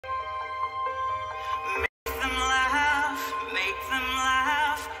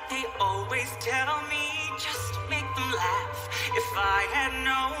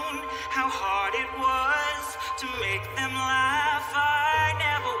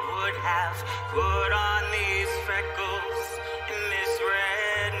have put on these freckles and this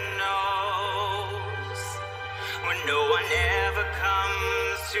red nose when no one ever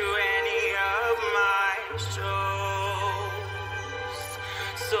comes to any of my shows.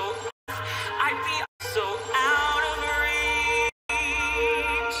 So I'd be so out of reach.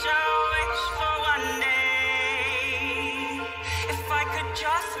 I wish for one day if I could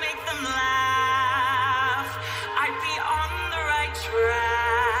just make them laugh, I'd be on the right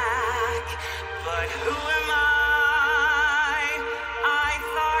track. But who am I? I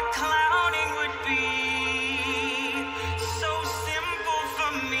thought clowning would be so simple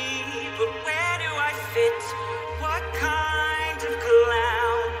for me, but where do I fit? What kind of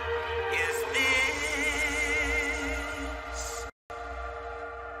clown is this?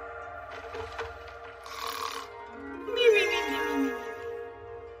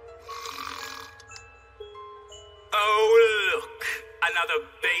 Oh, look, another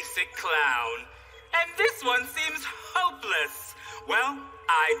basic clown. And this one seems hopeless. Well,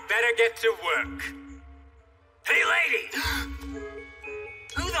 I'd better get to work. Hey, lady!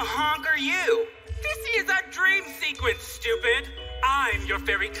 Who the honk are you? This is a dream sequence, stupid. I'm your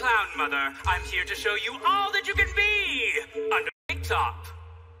fairy clown mother. I'm here to show you all that you can be. Under the big top.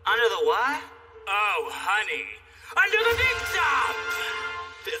 Under the what? Oh, honey. Under the big top!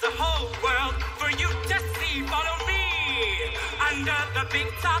 There's a whole world for you to see. Follow me. Under the big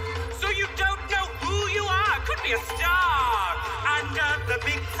top, so you don't know who you are. Could be a star. Under the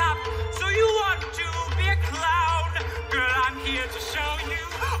big top, so you want to be a clown. Girl, I'm here to show you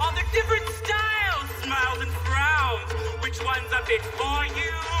all the different styles, smiles and frowns. Which one's a fit for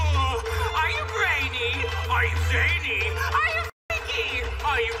you? Are you brainy? Are you zany? Are you freaky?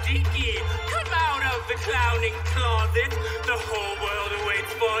 Are you geeky? Come out of the clowning closet. The whole world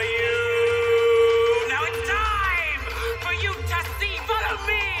awaits for you. Now it's time for you to see. Follow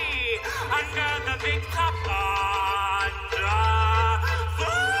me. Under the big top. Under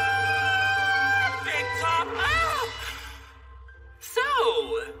the big top. Ah! So,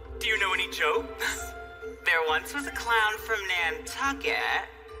 do you know any jokes? There once was a clown from Nantucket.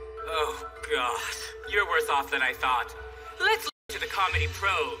 Oh, God. You're worse off than I thought. Let's look to the comedy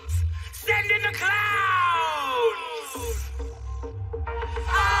pros. Send in the clowns!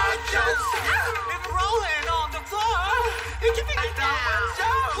 Jokes! It's rolling on the floor! You can pick it down!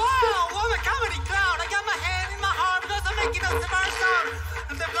 Wow, what a comedy clown! I got my hand in my heart because I'm making a commercial!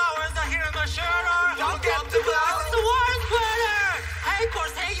 If the flowers are here in my shirt or... Don't get the flowers! It's the warm sweater! Hey,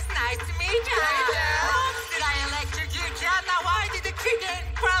 Corsair, it's nice to meet you! Oops, did I electrocute you? Now why did the chicken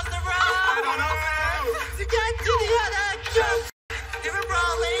cross the road? I don't know! To get to the other jokes! You're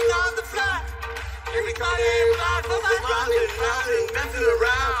rolling on the floor! Everybody rock for my Rounding, messing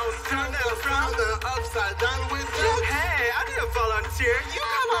around. Turn that around the upside down with you. Hey, I need a volunteer. You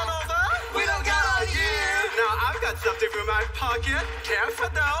come on over. We don't got all year. Now I've got something from my pocket.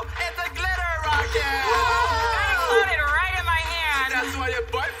 Careful though, it's a glitter rocket. I included right in my hand. That's what your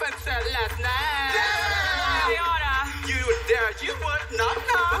boyfriend said last night. I oughta. You would dare, you would not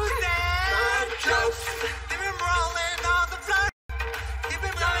know. Who's that? Jokes. You've been rolling on the floor. You've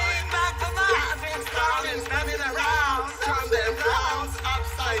been blowing back for my... Starting, spinning around. Turn them rounds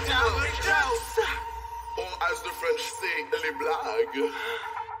upside down with jokes. Or as the French say, les blagues.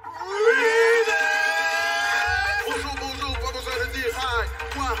 Bonjour, bonjour, pas besoin de dire hi.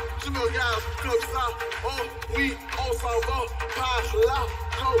 Moi, tu me regardes comme ça. Oh oui, on s'en va par là.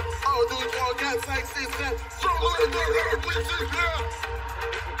 Go, 1, 2, 3, 4, 5, 6, 7. Sur le bicyclette.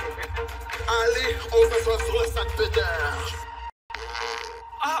 Allez, on s'assoit sur le sac de terre.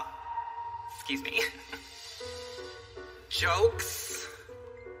 Excuse me. Jokes?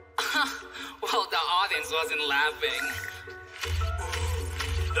 Well, the audience wasn't laughing.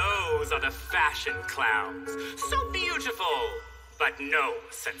 Those are the fashion clowns. So beautiful, but no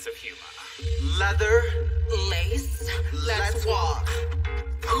sense of humor. Leather, Lace. let's walk.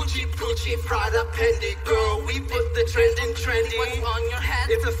 Gucci, Gucci, Prada, Fendi, girl, we put the trend in trendy. What's on your head?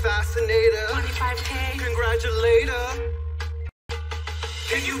 It's a fascinator. 25K. Congratulator.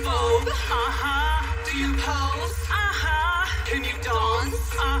 Can you vogue? Uh-huh. Do you pose? Uh-huh. Can you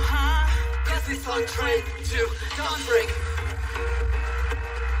dance? Uh-huh. Cause it's on trend to dance break.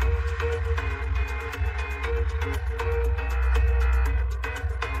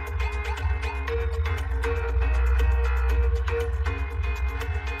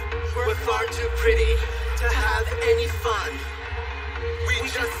 We're far too pretty to have any fun. We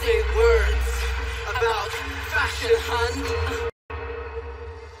just say words about fashion, hun.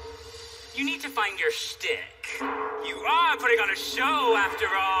 You need to find your shtick. You are putting on a show, after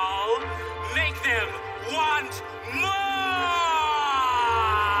all. Make them want more!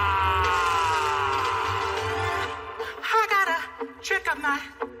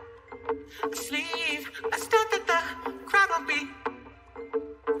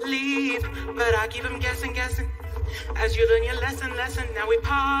 you learn your lesson. Now we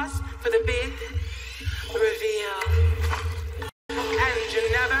pause for the big reveal. And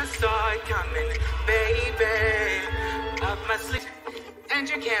you never saw it coming, baby. Up my sleeve, and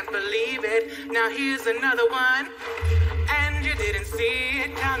you can't believe it. Now here's another one. And you didn't see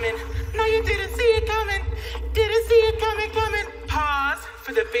it coming. No, you didn't see it coming. Didn't see it coming. Pause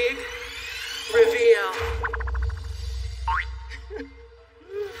for the big reveal.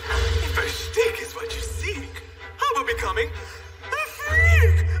 If a shtick is what you seek, how about becoming a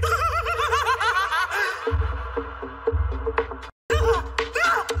freak?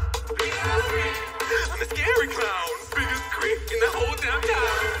 I'm a scary clown, biggest creep in the whole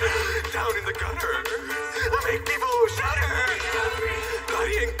downtown. Down in the gutter, I make people shudder.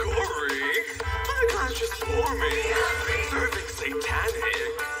 Bloody and gory, other clowns just swarming, serving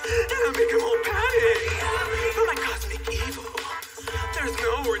satanic, and I make them all panic. Feel like cosmic evil. There's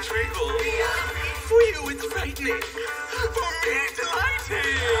no retrieval. For you, it's frightening. For me,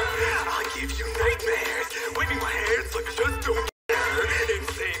 delighting. I'll give you nightmares, waving my hands like I just don't care.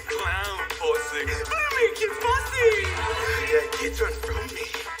 Insane clown forcing, but I make you fussy. Yeah, kids run from me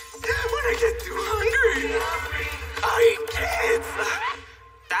when I get too hungry. I eat kids.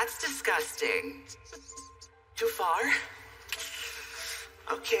 That's disgusting. Too far?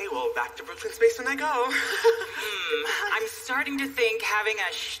 Okay, well, back to Brooklyn Space when I go. I'm starting to think having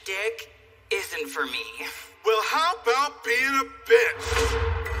a shtick isn't for me. Well, how about being a bitch?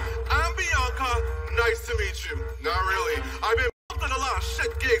 I'm Bianca. Nice to meet you. Not really. I've been at a lot of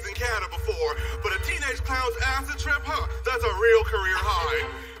shit gigs in Canada before, but a teenage clown's acid trip, that's a real career high.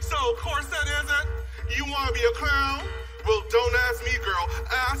 So, corset is it? You want to be a clown? Well, don't ask me, girl.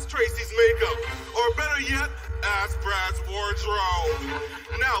 Ask Tracy's makeup. Or better yet, ask Brad's wardrobe.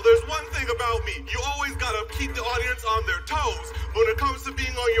 Now, there's one thing about me. You always gotta keep the audience on their toes. When it comes to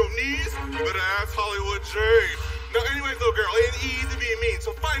being on your knees, you better ask Hollywood Jade. Now, anyways, though, girl, it ain't easy being mean,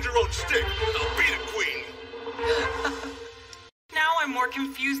 so find your own shtick. I'll be the queen. Now I'm more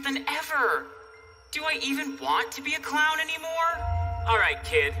confused than ever. Do I even want to be a clown anymore? All right,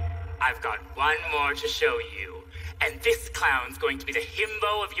 kid. I've got one more to show you. And this clown's going to be the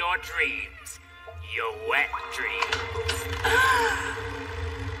himbo of your dreams. Your wet dreams.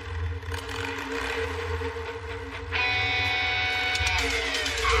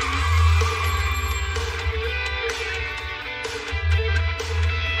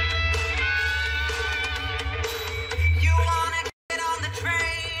 You wanna get on the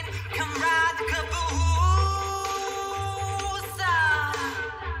train? Come ride the caboose.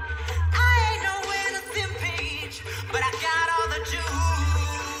 I ain't no innocent peach, but I got all the juice.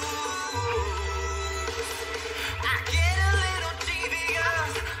 I get a little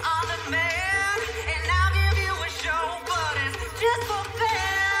devious on the man, and I'll give you a show, but it's just for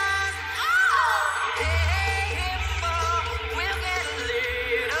fans. Oh, hey, himbo, we'll get a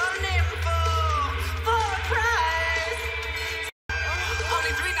little nimble for a price.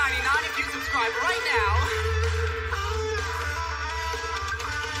 Only $3.99 if you subscribe right now.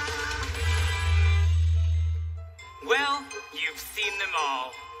 Well, you've seen them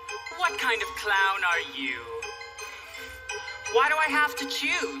all. What kind of clown are you? Why do I have to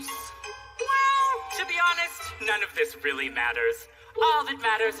choose? Well, to be honest, none of this really matters. All that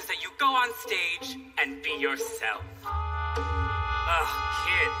matters is that you go on stage and be yourself. Ugh,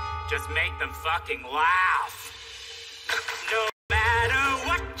 kid, just make them fucking laugh. No matter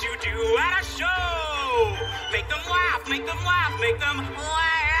what you do at a show, make them laugh, make them laugh, make them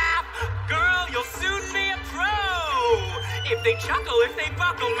laugh. Girl, you'll soon be a pro. If they chuckle, if they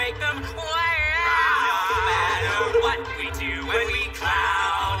buckle, make them laugh.